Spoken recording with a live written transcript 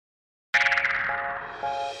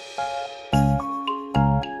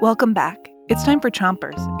Welcome back. It's time for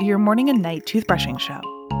Chompers, your morning and night toothbrushing show.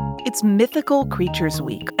 It's Mythical Creatures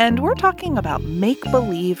Week, and we're talking about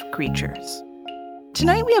make-believe creatures.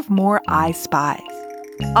 Tonight we have more I Spies.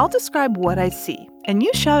 I'll describe what I see, and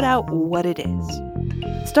you shout out what it is.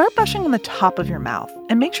 Start brushing on the top of your mouth,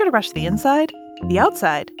 and make sure to brush the inside, the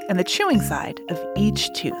outside, and the chewing side of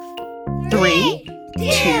each tooth. 3,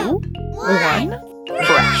 2, 1,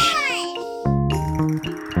 brush.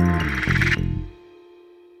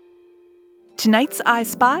 Tonight's I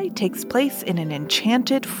Spy takes place in an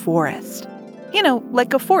enchanted forest. You know,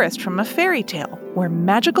 like a forest from a fairy tale where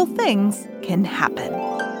magical things can happen.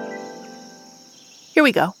 Here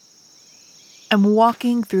we go. I'm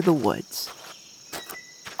walking through the woods.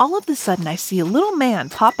 All of a sudden, I see a little man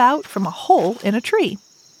pop out from a hole in a tree.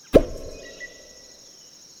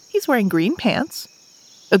 He's wearing green pants,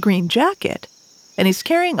 a green jacket, and he's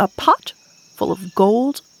carrying a pot full of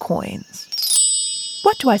gold coins.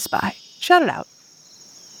 What do I spy? Shout it out.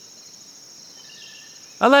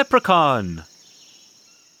 A leprechaun!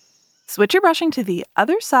 Switch your brushing to the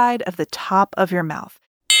other side of the top of your mouth.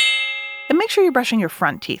 And make sure you're brushing your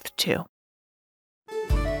front teeth, too.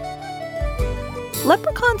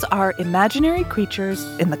 Leprechauns are imaginary creatures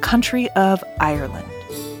in the country of Ireland.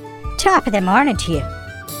 Top of the morning to you.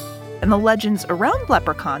 And the legends around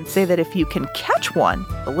leprechauns say that if you can catch one,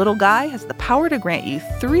 the little guy has the power to grant you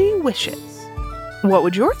 3 wishes. What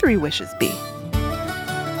would your 3 wishes be?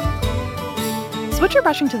 Switch your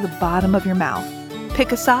brushing to the bottom of your mouth.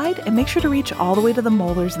 Pick a side and make sure to reach all the way to the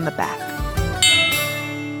molars in the back.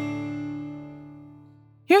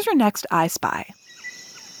 Here's your next I Spy.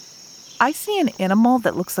 I see an animal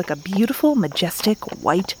that looks like a beautiful, majestic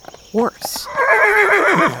white horse.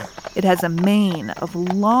 It has a mane of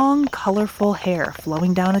long, colorful hair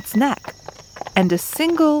flowing down its neck and a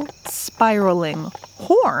single spiraling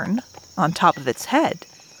horn on top of its head.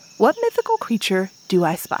 What mythical creature do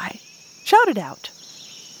I spy? Shout it out.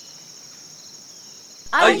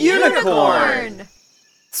 A unicorn!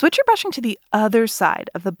 Switch your brushing to the other side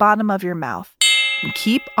of the bottom of your mouth and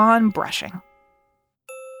keep on brushing.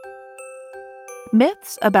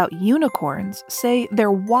 Myths about unicorns say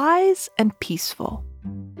they're wise and peaceful.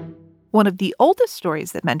 One of the oldest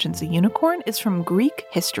stories that mentions a unicorn is from Greek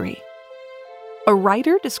history. A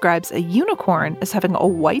writer describes a unicorn as having a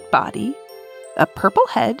white body, a purple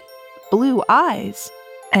head, blue eyes,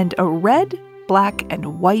 and a red, black,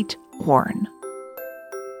 and white horn.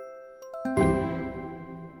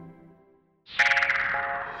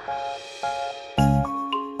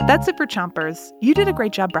 That's it for Chompers. You did a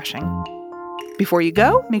great job brushing. Before you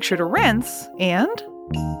go, make sure to rinse and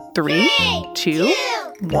 3, 2,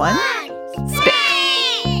 1, spit.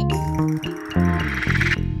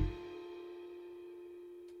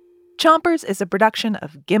 Chompers is a production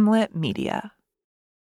of Gimlet Media.